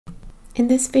In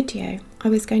this video, I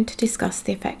was going to discuss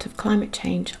the effect of climate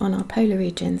change on our polar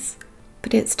regions,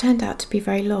 but it's turned out to be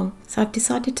very long, so I've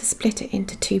decided to split it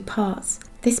into two parts.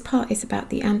 This part is about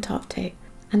the Antarctic,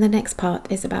 and the next part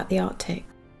is about the Arctic.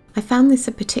 I found this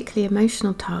a particularly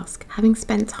emotional task, having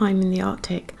spent time in the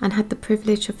Arctic and had the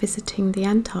privilege of visiting the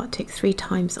Antarctic 3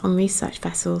 times on research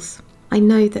vessels. I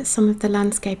know that some of the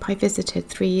landscape I visited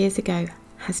 3 years ago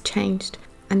has changed,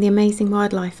 and the amazing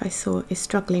wildlife I saw is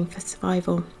struggling for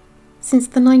survival. Since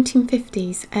the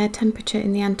 1950s, air temperature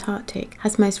in the Antarctic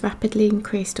has most rapidly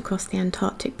increased across the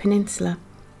Antarctic Peninsula,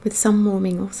 with some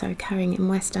warming also occurring in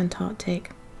West Antarctic.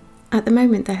 At the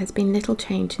moment, there has been little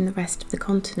change in the rest of the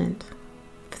continent.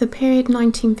 For the period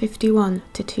 1951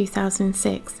 to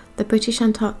 2006, the British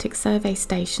Antarctic Survey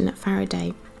Station at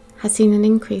Faraday has seen an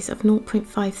increase of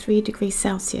 0.53 degrees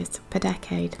Celsius per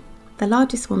decade. The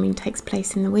largest warming takes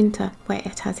place in the winter, where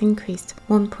it has increased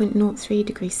 1.03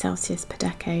 degrees Celsius per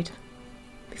decade.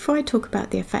 Before I talk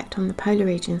about the effect on the polar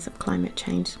regions of climate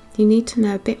change, you need to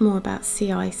know a bit more about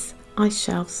sea ice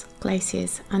shelves,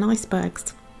 glaciers and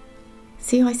icebergs.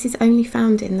 Sea ice is only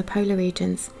found in the polar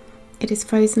regions. It is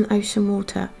frozen ocean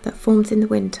water that forms in the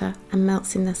winter and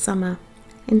melts in the summer.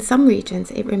 In some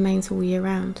regions it remains all year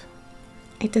round.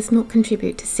 It does not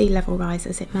contribute to sea level rise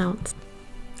as it melts.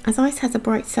 As ice has a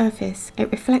bright surface,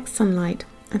 it reflects sunlight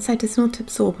and so does not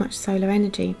absorb much solar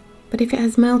energy. But if it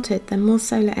has melted, then more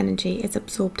solar energy is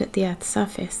absorbed at the Earth's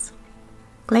surface.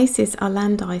 Glaciers are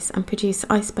land ice and produce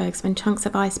icebergs when chunks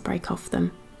of ice break off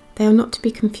them. They are not to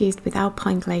be confused with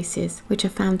alpine glaciers, which are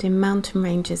found in mountain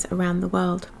ranges around the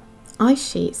world.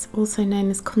 Ice sheets, also known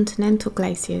as continental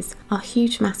glaciers, are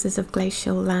huge masses of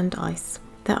glacial land ice.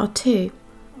 There are two,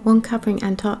 one covering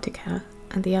Antarctica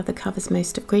and the other covers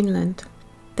most of Greenland.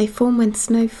 They form when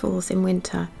snow falls in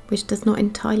winter, which does not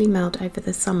entirely melt over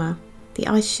the summer. The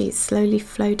ice sheets slowly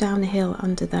flow down a hill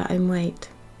under their own weight.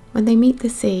 When they meet the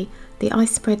sea, the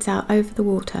ice spreads out over the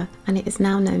water and it is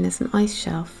now known as an ice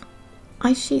shelf.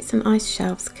 Ice sheets and ice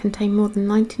shelves contain more than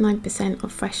 99%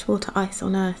 of freshwater ice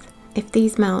on Earth. If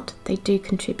these melt, they do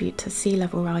contribute to sea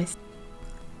level rise.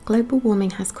 Global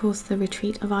warming has caused the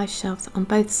retreat of ice shelves on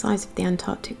both sides of the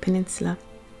Antarctic Peninsula,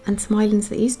 and some islands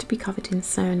that used to be covered in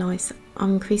snow and ice are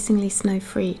increasingly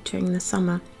snow-free during the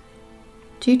summer.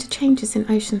 Due to changes in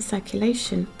ocean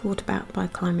circulation brought about by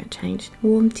climate change,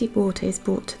 warm deep water is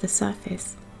brought to the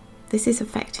surface. This is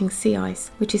affecting sea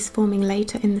ice, which is forming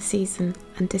later in the season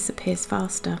and disappears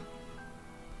faster.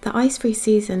 The ice-free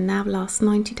season now lasts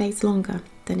 90 days longer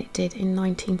than it did in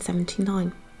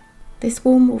 1979. This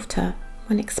warm water,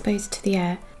 when exposed to the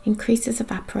air, increases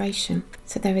evaporation,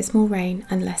 so there is more rain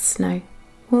and less snow.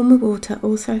 Warmer water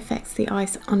also affects the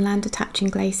ice on land-attaching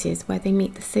glaciers where they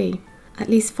meet the sea. At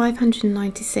least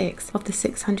 596 of the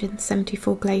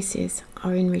 674 glaciers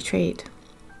are in retreat.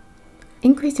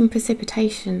 Increasing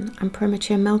precipitation and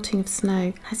premature melting of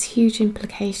snow has huge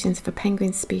implications for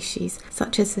penguin species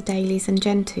such as the adelies and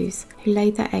gentoos, who lay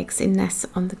their eggs in nests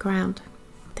on the ground.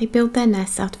 They build their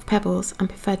nests out of pebbles and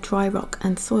prefer dry rock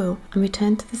and soil and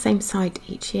return to the same site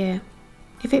each year.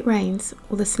 If it rains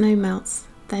or the snow melts,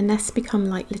 their nests become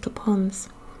like little ponds.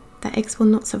 Their eggs will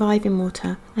not survive in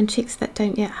water, and chicks that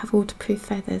don't yet have waterproof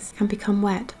feathers can become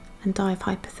wet and die of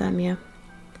hypothermia.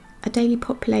 Adelie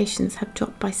populations have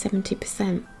dropped by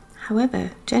 70%.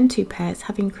 However, gentoo pairs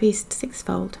have increased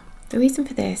 6-fold. The reason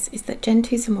for this is that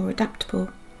gentoos are more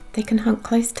adaptable. They can hunt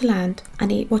close to land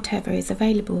and eat whatever is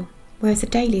available, whereas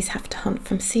adelies have to hunt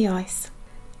from sea ice.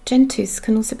 Gentoos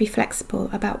can also be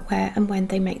flexible about where and when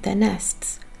they make their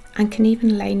nests, and can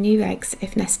even lay new eggs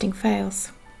if nesting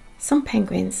fails. Some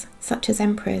penguins, such as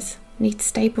emperors, need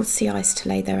stable sea ice to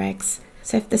lay their eggs,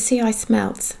 so if the sea ice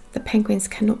melts, the penguins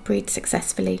cannot breed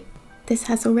successfully. This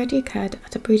has already occurred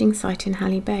at a breeding site in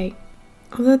Halley Bay.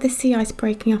 Although the sea ice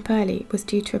breaking up early was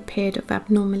due to a period of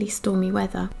abnormally stormy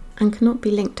weather and cannot be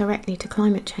linked directly to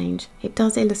climate change, it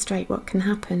does illustrate what can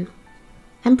happen.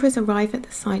 Emperors arrive at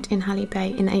the site in Halley Bay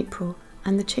in April,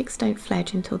 and the chicks don't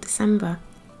fledge until December.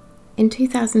 In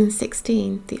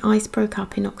 2016, the ice broke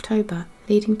up in October,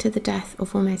 leading to the death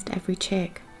of almost every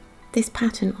chick. This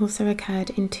pattern also occurred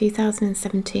in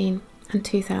 2017 and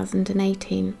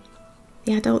 2018.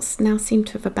 The adults now seem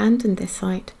to have abandoned this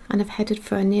site and have headed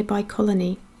for a nearby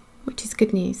colony, which is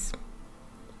good news.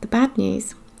 The bad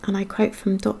news, and I quote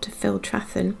from Dr. Phil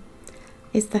Trathan,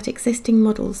 is that existing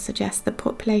models suggest that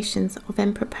populations of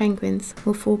emperor penguins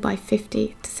will fall by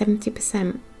 50 to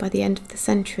 70% by the end of the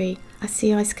century as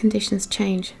sea ice conditions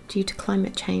change due to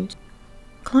climate change.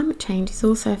 Climate change is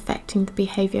also affecting the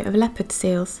behaviour of leopard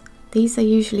seals. These are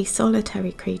usually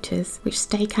solitary creatures which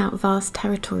stake out vast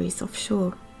territories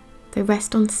offshore. They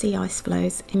rest on sea ice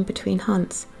floes in between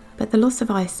hunts, but the loss of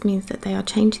ice means that they are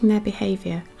changing their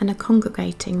behaviour and are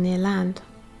congregating near land.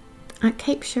 At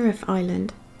Cape Shirreff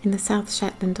Island, in the South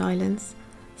Shetland Islands,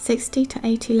 60 to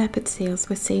 80 leopard seals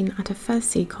were seen at a fur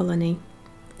sea colony.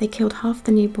 They killed half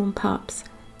the newborn pups,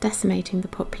 decimating the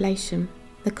population.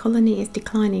 The colony is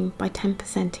declining by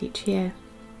 10% each year.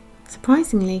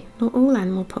 Surprisingly, not all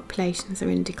animal populations are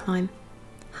in decline.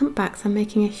 Humpbacks are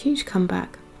making a huge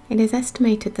comeback. It is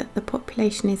estimated that the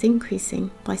population is increasing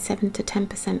by 7 to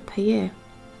 10% per year.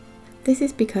 This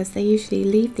is because they usually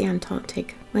leave the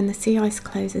Antarctic when the sea ice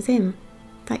closes in.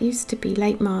 That used to be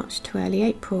late March to early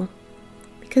April.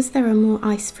 Because there are more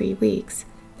ice-free weeks,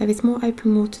 there is more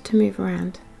open water to move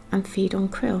around and feed on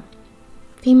krill.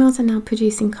 Females are now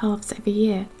producing calves every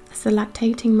year, as the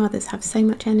lactating mothers have so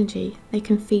much energy they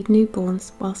can feed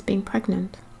newborns whilst being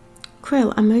pregnant.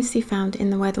 Krill are mostly found in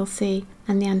the Weddell Sea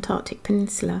and the Antarctic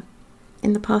Peninsula.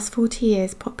 In the past 40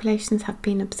 years, populations have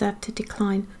been observed to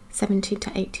decline 70 to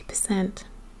 80%.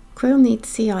 Krill need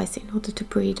sea ice in order to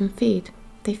breed and feed.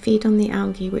 They feed on the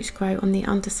algae which grow on the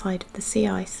underside of the sea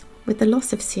ice. With the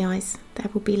loss of sea ice, there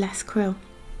will be less krill.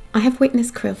 I have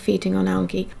witnessed krill feeding on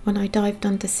algae when I dived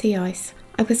under sea ice.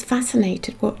 I was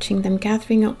fascinated watching them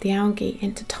gathering up the algae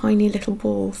into tiny little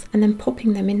balls and then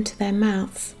popping them into their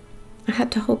mouths. I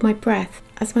had to hold my breath,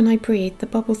 as when I breathed, the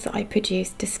bubbles that I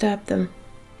produced disturbed them.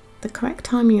 The correct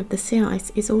timing of the sea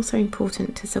ice is also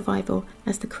important to survival,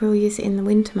 as the krill use it in the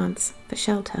winter months for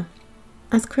shelter.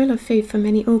 As krill are food for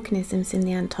many organisms in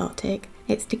the Antarctic,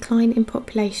 its decline in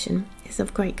population is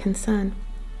of great concern.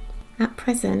 At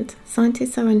present,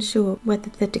 scientists are unsure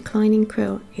whether the decline in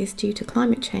krill is due to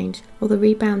climate change or the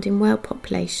rebound in whale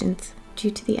populations due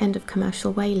to the end of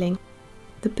commercial whaling.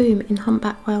 The boom in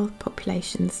humpback whale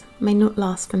populations may not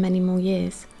last for many more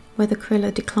years. Whether krill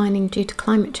are declining due to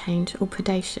climate change or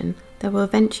predation, there will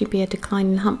eventually be a decline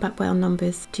in humpback whale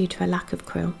numbers due to a lack of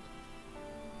krill.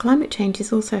 Climate change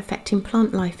is also affecting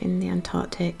plant life in the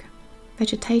Antarctic.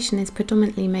 Vegetation is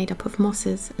predominantly made up of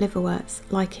mosses, liverworts,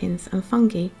 lichens and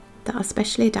fungi that are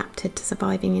specially adapted to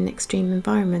surviving in extreme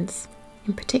environments,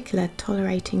 in particular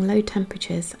tolerating low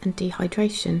temperatures and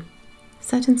dehydration.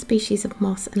 Certain species of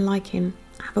moss and lichen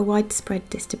have a widespread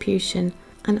distribution,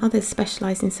 and others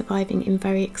specialise in surviving in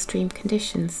very extreme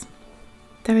conditions.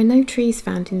 There are no trees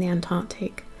found in the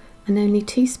Antarctic, and only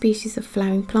 2 species of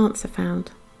flowering plants are found.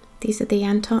 These are the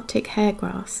Antarctic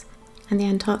hairgrass and the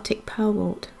Antarctic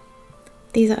pearlwort.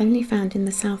 These are only found in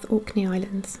the South Orkney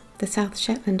Islands, the South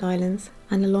Shetland Islands,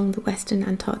 and along the western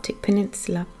Antarctic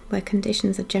Peninsula, where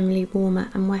conditions are generally warmer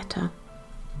and wetter.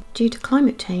 Due to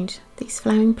climate change, these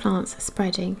flowering plants are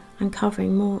spreading and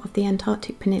covering more of the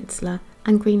Antarctic Peninsula,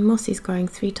 and green moss is growing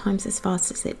 3 times as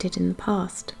fast as it did in the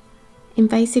past.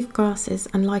 Invasive grasses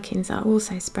and lichens are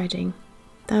also spreading.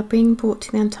 They are being brought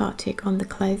to the Antarctic on the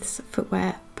clothes,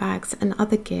 footwear, bags and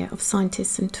other gear of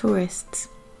scientists and tourists.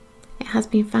 It has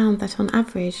been found that on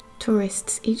average,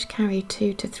 tourists each carry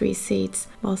 2 to 3 seeds,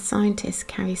 while scientists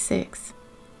carry 6.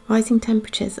 Rising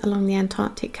temperatures along the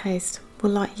Antarctic coast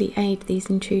will likely aid these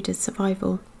intruders'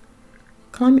 survival.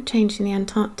 Climate change in the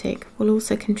Antarctic will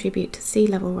also contribute to sea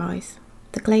level rise.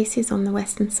 The glaciers on the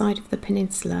western side of the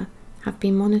peninsula have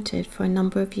been monitored for a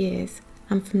number of years,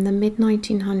 and from the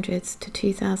mid-1900s to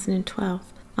 2012,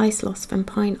 ice loss from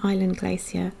Pine Island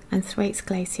Glacier and Thwaites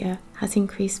Glacier has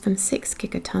increased from 6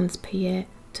 gigatons per year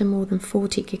to more than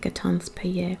 40 gigatons per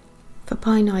year for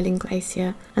Pine Island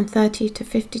Glacier and 30 to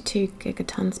 52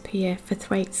 gigatons per year for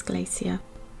Thwaites Glacier.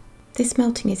 This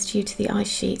melting is due to the ice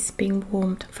sheets being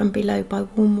warmed from below by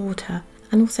warm water,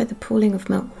 and also the pooling of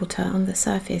meltwater on the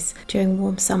surface during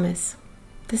warm summers.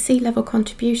 The sea level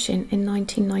contribution in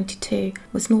 1992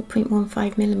 was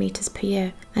 0.15 millimeters per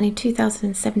year, and in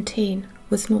 2017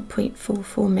 was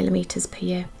 0.44 millimeters per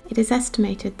year. It is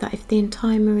estimated that if the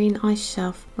entire marine ice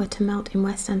shelf were to melt in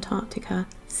West Antarctica,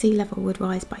 sea level would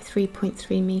rise by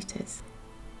 3.3 meters.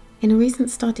 In a recent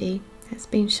study, it's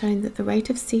been shown that the rate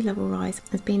of sea level rise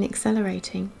has been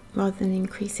accelerating rather than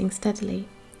increasing steadily.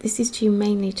 This is due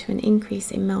mainly to an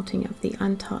increase in melting of the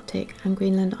Antarctic and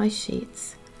Greenland ice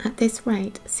sheets. At this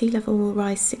rate, sea level will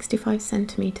rise 65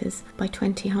 centimetres by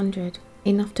 2100,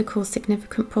 enough to cause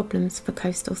significant problems for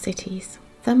coastal cities.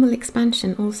 Thermal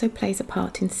expansion also plays a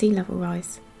part in sea level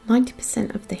rise.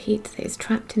 90% of the heat that is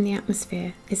trapped in the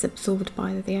atmosphere is absorbed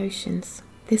by the oceans.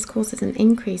 This causes an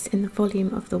increase in the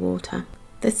volume of the water.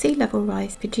 The sea level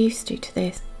rise produced due to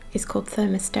this is called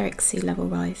thermospheric sea level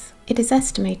rise. It is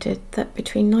estimated that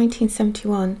between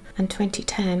 1971 and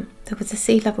 2010 there was a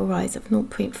sea level rise of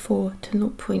 0.4 to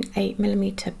 0.8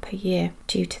 millimeter per year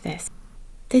due to this.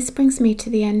 This brings me to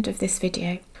the end of this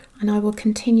video, and I will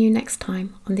continue next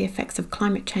time on the effects of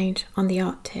climate change on the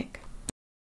Arctic.